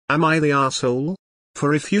Am I the asshole? For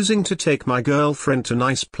refusing to take my girlfriend to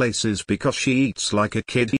nice places because she eats like a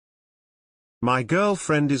kid? My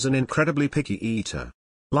girlfriend is an incredibly picky eater.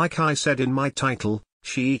 Like I said in my title,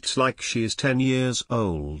 she eats like she is 10 years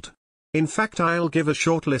old. In fact, I'll give a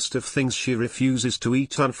short list of things she refuses to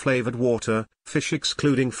eat: unflavored water, fish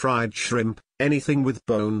excluding fried shrimp, anything with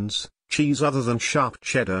bones, cheese other than sharp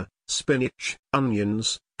cheddar, spinach,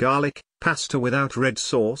 onions, garlic, pasta without red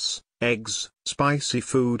sauce, eggs, spicy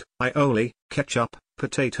food, aioli, ketchup,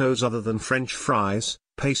 potatoes other than French fries,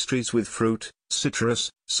 pastries with fruit,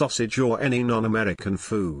 citrus, sausage or any non-American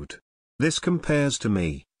food. This compares to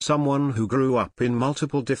me, someone who grew up in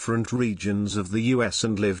multiple different regions of the US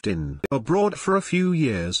and lived abroad for a few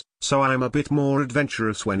years, so I'm a bit more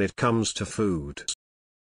adventurous when it comes to food.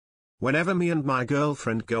 Whenever me and my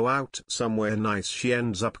girlfriend go out somewhere nice, she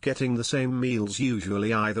ends up getting the same meals,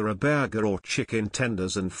 usually either a burger or chicken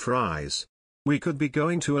tenders and fries. We could be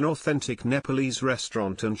going to an authentic Nepalese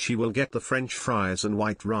restaurant and she will get the French fries and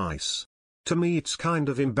white rice. To me it's kind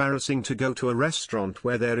of embarrassing to go to a restaurant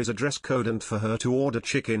where there is a dress code and for her to order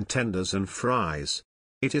chicken tenders and fries.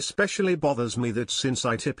 It especially bothers me that since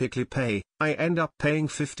I typically pay, I end up paying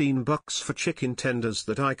 $15 for chicken tenders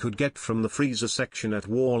that I could get from the freezer section at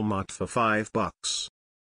Walmart for $5.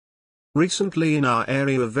 Recently in our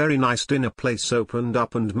area a very nice dinner place opened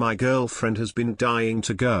up and my girlfriend has been dying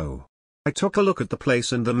to go. I took a look at the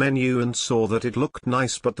place and the menu and saw that it looked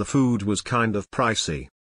nice, but the food was kind of pricey.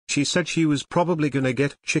 She said she was probably gonna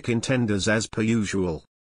get chicken tenders as per usual.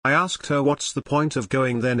 I asked her what's the point of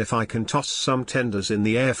going then if I can toss some tenders in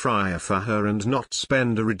the air fryer for her and not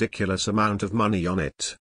spend a ridiculous amount of money on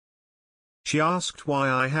it. She asked why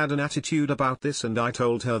I had an attitude about this and I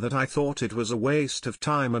told her that I thought it was a waste of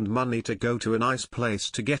time and money to go to a nice place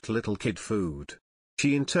to get little kid food.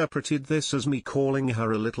 She interpreted this as me calling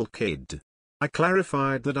her a little kid. I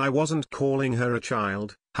clarified that I wasn't calling her a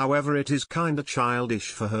child, however it is kinda childish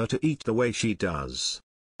for her to eat the way she does.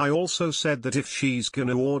 I also said that if she's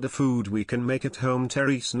gonna order food we can make it home.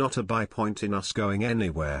 There's not a buy point in us going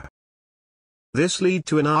anywhere. This led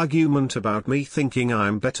to an argument about me thinking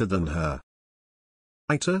I'm better than her.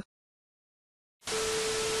 AITA?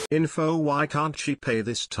 Info: why can't she pay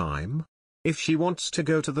this time? If she wants to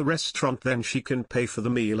go to the restaurant then she can pay for the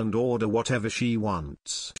meal and order whatever she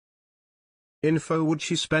wants. Info: would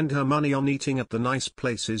she spend her money on eating at the nice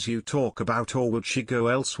places you talk about, or would she go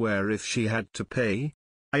elsewhere if she had to pay?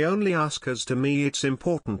 I only ask as to me it's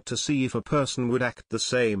important to see if a person would act the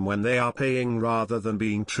same when they are paying rather than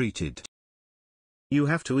being treated. You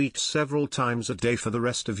have to eat several times a day for the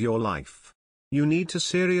rest of your life. You need to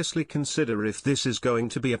seriously consider if this is going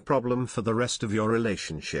to be a problem for the rest of your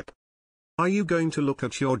relationship. Are you going to look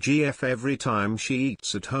at your GF every time she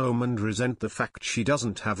eats at home and resent the fact she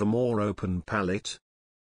doesn't have a more open palate?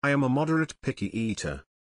 I am a moderate picky eater.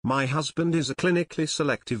 My husband is a clinically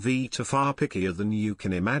selective eater, far pickier than you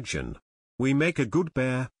can imagine. We make a good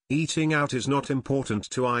pair. Eating out is not important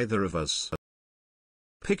to either of us.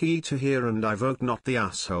 Picky eater here and I vote not the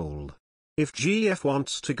asshole. If GF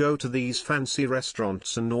wants to go to these fancy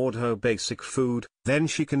restaurants and order her basic food, then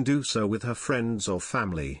she can do so with her friends or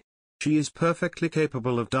family. She is perfectly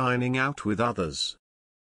capable of dining out with others.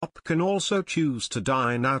 Op can also choose to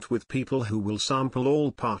dine out with people who will sample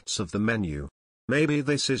all parts of the menu. Maybe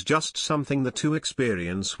this is just something the two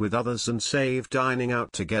experience with others and save dining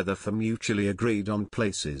out together for mutually agreed on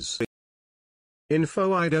places.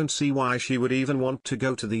 Info: I don't see why she would even want to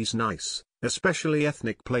go to these nice, especially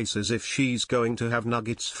ethnic places if she's going to have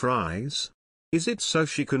nuggets fries. Is it so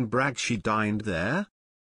she can brag she dined there?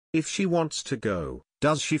 If she wants to go,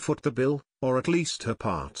 does she foot the bill, or at least her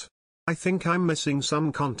part? I think I'm missing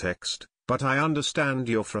some context, but I understand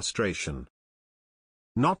your frustration.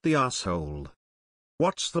 Not the asshole.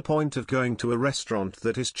 What's the point of going to a restaurant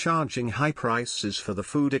that is charging high prices for the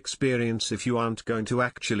food experience if you aren't going to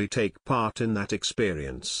actually take part in that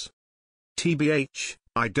experience? TBH,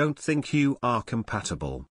 I don't think you are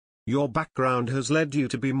compatible. Your background has led you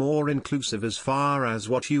to be more inclusive as far as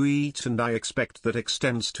what you eat, and I expect that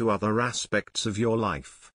extends to other aspects of your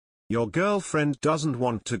life. Your girlfriend doesn't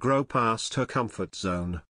want to grow past her comfort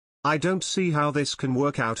zone. I don't see how this can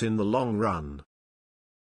work out in the long run.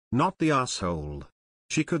 Not the asshole.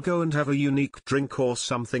 She could go and have a unique drink or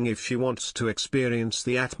something if she wants to experience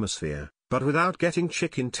the atmosphere, but without getting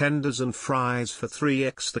chicken tenders and fries for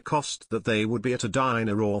 3x the cost that they would be at a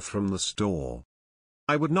diner or from the store.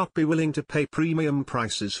 I would not be willing to pay premium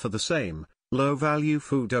prices for the same, low-value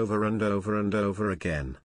food over and over and over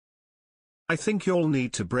again. I think you'll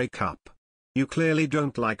need to break up. You clearly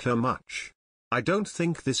don't like her much. I don't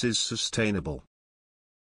think this is sustainable.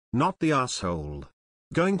 Not the asshole.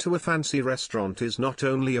 Going to a fancy restaurant is not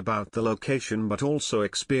only about the location but also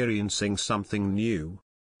experiencing something new.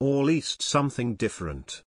 Or at least something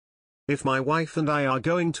different. If my wife and I are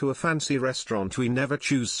going to a fancy restaurant, we never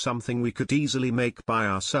choose something we could easily make by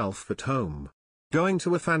ourselves at home. Going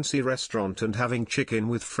to a fancy restaurant and having chicken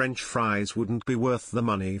with French fries wouldn't be worth the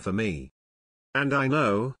money for me. And I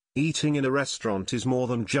know, eating in a restaurant is more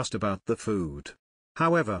than just about the food.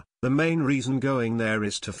 However, the main reason going there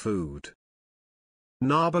is to food.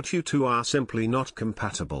 Nah, but you two are simply not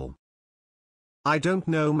compatible. I don't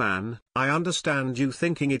know, man. I understand you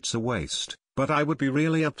thinking it's a waste, but I would be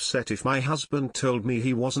really upset if my husband told me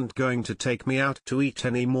he wasn't going to take me out to eat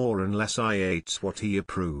anymore unless I ate what he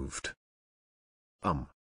approved.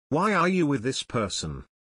 Why are you with this person?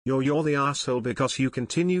 You're the asshole because you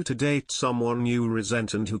continue to date someone you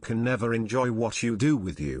resent and who can never enjoy what you do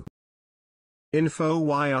with you. Info: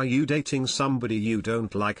 why are you dating somebody you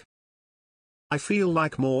don't like? I feel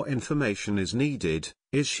like more information is needed.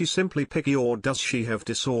 Is she simply picky, or does she have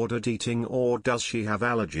disordered eating, or does she have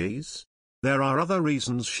allergies? There are other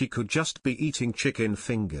reasons she could just be eating chicken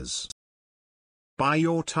fingers. By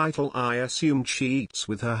your title I assumed she eats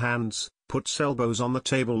with her hands, puts elbows on the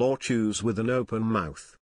table, or chews with an open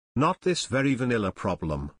mouth. Not this very vanilla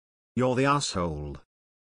problem. You're the asshole.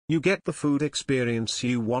 You get the food experience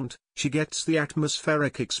you want, she gets the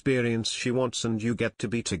atmospheric experience she wants, and you get to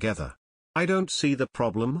be together. I don't see the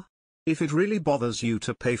problem. If it really bothers you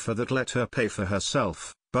to pay for that, let her pay for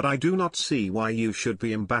herself, but I do not see why you should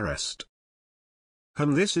be embarrassed.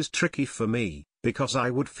 This is tricky for me, because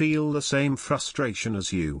I would feel the same frustration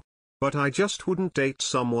as you. But I just wouldn't date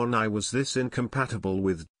someone I was this incompatible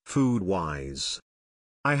with, food-wise.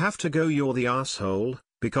 I have to go, you're the asshole,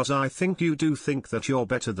 because I think you do think that you're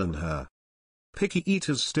better than her. Picky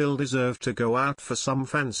eaters still deserve to go out for some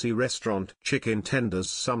fancy restaurant chicken tenders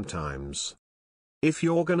sometimes. If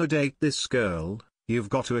you're gonna date this girl, you've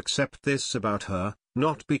got to accept this about her,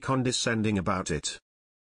 not be condescending about it.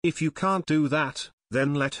 If you can't do that,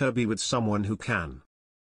 then let her be with someone who can.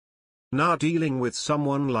 Now, dealing with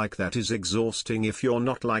someone like that is exhausting if you're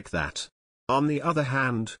not like that. On the other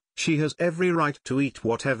hand, she has every right to eat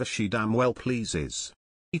whatever she damn well pleases.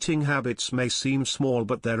 Eating habits may seem small,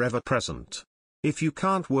 but they're ever present. If you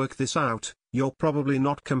can't work this out, you're probably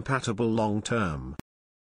not compatible long term.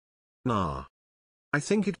 Nah. I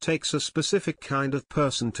think it takes a specific kind of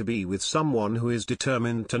person to be with someone who is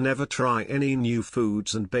determined to never try any new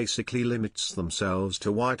foods and basically limits themselves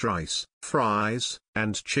to white rice, fries,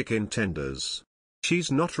 and chicken tenders.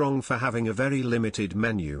 She's not wrong for having a very limited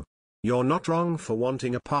menu. You're not wrong for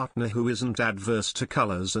wanting a partner who isn't adverse to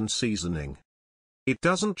colors and seasoning. It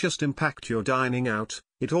doesn't just impact your dining out,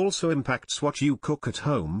 it also impacts what you cook at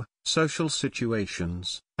home, social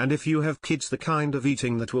situations, and if you have kids, the kind of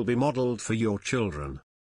eating that will be modeled for your children.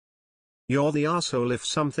 You're the asshole if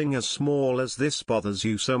something as small as this bothers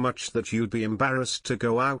you so much that you'd be embarrassed to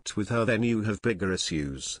go out with her. Then you have bigger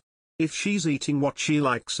issues. If she's eating what she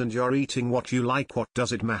likes and you're eating what you like, what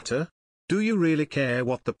does it matter? Do you really care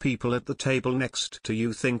what the people at the table next to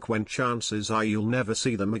you think when chances are you'll never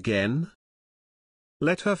see them again?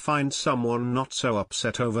 Let her find someone not so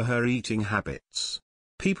upset over her eating habits.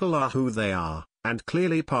 People are who they are, and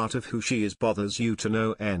clearly part of who she is bothers you to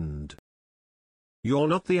no end. You're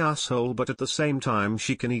not the asshole, but at the same time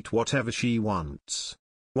she can eat whatever she wants.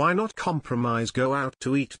 Why not compromise? Go out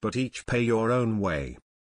to eat, but each pay your own way.